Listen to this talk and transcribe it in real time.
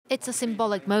It's a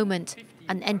symbolic moment,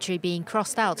 an entry being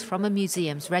crossed out from a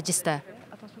museum's register.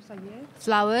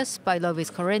 Flowers by Lovis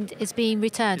Corinth is being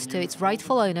returned to its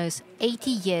rightful owners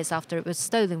 80 years after it was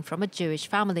stolen from a Jewish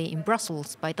family in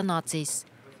Brussels by the Nazis.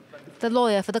 The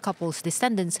lawyer for the couple's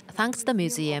descendants thanks the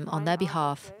museum on their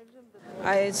behalf.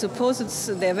 I suppose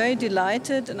they're very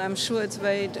delighted, and I'm sure it's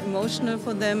very emotional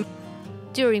for them.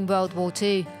 During World War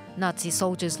II, Nazi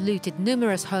soldiers looted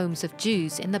numerous homes of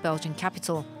Jews in the Belgian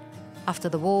capital. After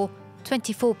the war,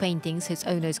 24 paintings whose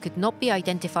owners could not be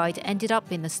identified ended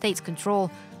up in the state's control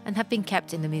and have been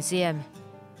kept in the museum.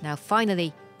 Now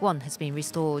finally, one has been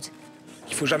restored.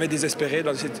 Il ne faut jamais désespérer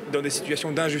dans des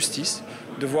situations d'injustice,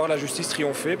 de voir la justice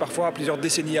triompher, parfois plusieurs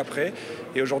décennies après,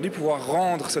 et aujourd'hui pouvoir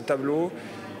rendre ce tableau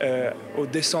aux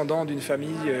descendants d'une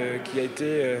famille qui a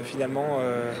été finalement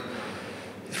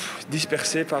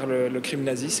dispersée par le crime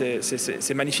nazi.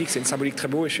 C'est magnifique, c'est une symbolique très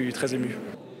beau et je suis très ému.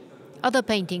 Other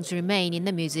paintings remain in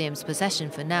the museum's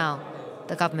possession for now.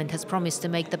 The government has promised to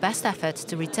make the best effort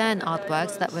to return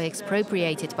artworks that were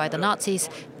expropriated by the Nazis,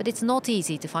 but it's not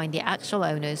easy to find the actual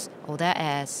owners or their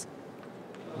heirs.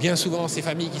 Bien souvent, ces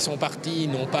familles qui sont parties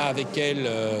n'ont pas avec elles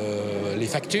les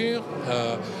factures.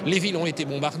 Les villes ont été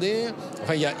bombardées.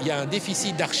 Enfin, il y a un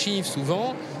déficit d'archives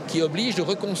souvent qui oblige de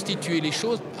reconstituer les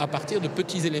choses à partir de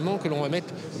petits éléments que l'on va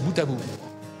mettre bout à bout.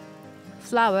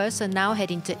 Flowers are now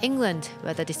heading to England,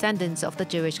 where the descendants of the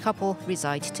Jewish couple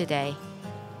reside today.